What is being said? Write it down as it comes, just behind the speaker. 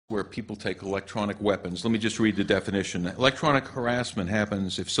where people take electronic weapons. Let me just read the definition. Electronic harassment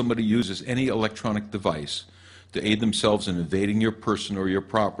happens if somebody uses any electronic device to aid themselves in invading your person or your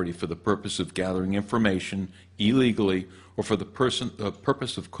property for the purpose of gathering information illegally or for the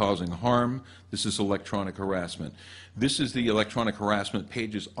purpose of causing harm. This is electronic harassment. This is the electronic harassment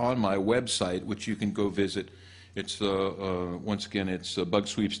pages on my website, which you can go visit. It's, once again, it's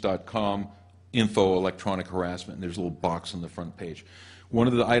bugsweeps.com, info electronic harassment, and there's a little box on the front page. One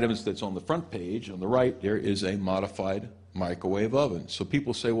of the items that's on the front page, on the right, there is a modified microwave oven. So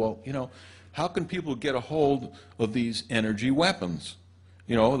people say, well, you know, how can people get a hold of these energy weapons?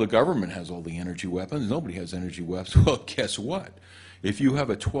 You know, the government has all the energy weapons. Nobody has energy weapons. Well, guess what? If you have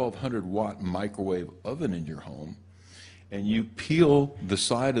a 1,200-watt microwave oven in your home, and you peel the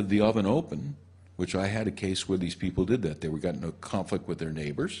side of the oven open, which I had a case where these people did that. They were got in a conflict with their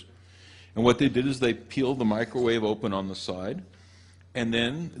neighbors. And what they did is they peeled the microwave open on the side, and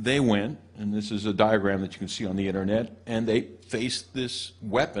then they went, and this is a diagram that you can see on the internet, and they faced this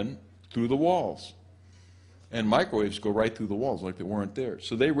weapon through the walls. And microwaves go right through the walls like they weren't there.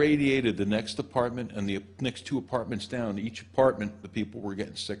 So they radiated the next apartment and the next 2 apartments down. Each apartment, the people were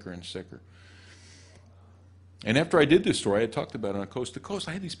getting sicker and sicker. And after I did this story, I talked about it on Coast to Coast.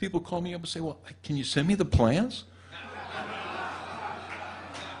 I had these people call me up and say, well, can you send me the plans?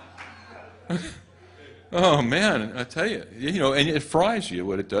 Oh, man, I tell you, you know, and it fries you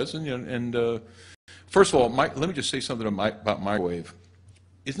what it does. And first of all, let me just say something about microwave.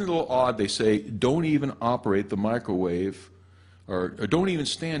 Isn't it a little odd they say don't even operate the microwave or don't even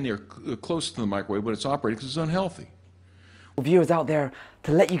stand near close to the microwave when it's operating because it's unhealthy? Viewers out there,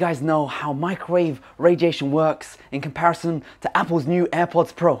 to let you guys know how microwave radiation works in comparison to Apple's new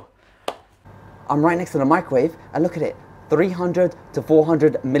AirPods Pro. I'm right next to the microwave and look at it. 300 to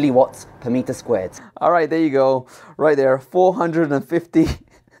 400 milliwatts per meter squared. All right, there you go. Right there, 450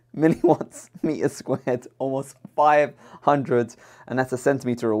 milliwatts meter squared, almost 500, and that's a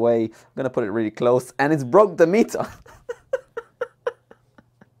centimeter away. I'm gonna put it really close, and it's broke the meter.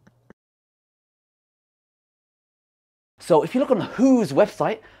 So if you look on WHO's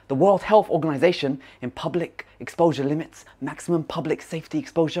website, the World Health Organization, in public exposure limits, maximum public safety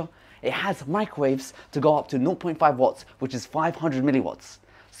exposure, it has microwaves to go up to 0.5 watts, which is 500 milliwatts.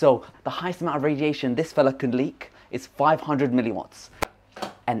 So the highest amount of radiation this fella can leak is 500 milliwatts.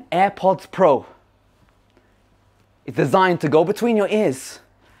 An AirPods Pro is designed to go between your ears.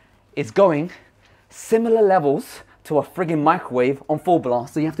 It's going similar levels to a friggin' microwave on full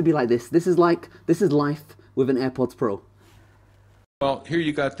blast. So you have to be like this. This is life with an AirPods Pro. Well, here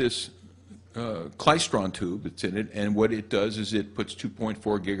you got this klystron tube that's in it, and what it does is it puts 2.4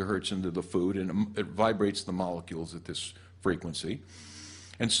 gigahertz into the food, and it vibrates the molecules at this frequency.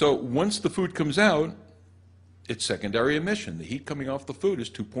 And so once the food comes out, it's secondary emission. The heat coming off the food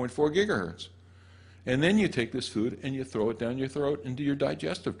is 2.4 gigahertz. And then you take this food and you throw it down your throat into your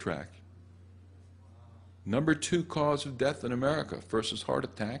digestive tract. Number 2 cause of death in America. First is heart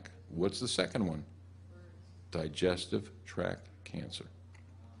attack. What's the second one? Digestive tract cancer.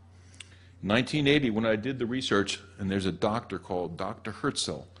 In 1980, when I did the research, and there's a doctor called Dr.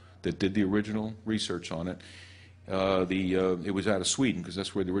 Hertel that did the original research on it. It was out of Sweden because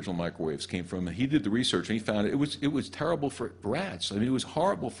that's where the original microwaves came from. And he did the research and he found it was terrible for rats. I mean, it was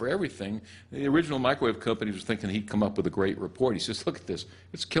horrible for everything. The original microwave company was thinking he'd come up with a great report. He says, look at this,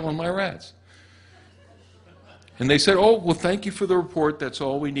 it's killing my rats. And they said, oh, well, thank you for the report. That's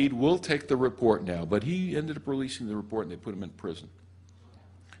all we need. We'll take the report now. But he ended up releasing the report and they put him in prison.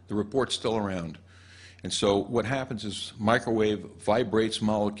 The report's still around. And so what happens is microwave vibrates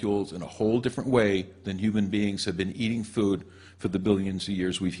molecules in a whole different way than human beings have been eating food for the billions of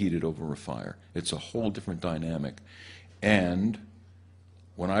years we've heated over a fire. It's a whole different dynamic. And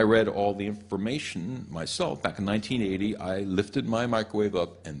when I read all the information myself, back in 1980, I lifted my microwave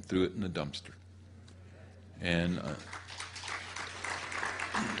up and threw it in the dumpster. And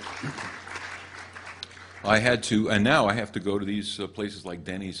I had to, and now I have to go to these places like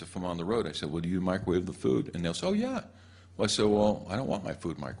Denny's if I'm on the road. I said, well, do you microwave the food? And they'll say, oh, yeah. Well, I said, well, I don't want my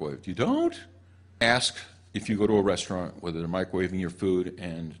food microwaved. You don't? Ask if you go to a restaurant whether they're microwaving your food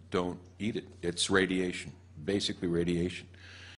and don't eat it. It's radiation, basically radiation.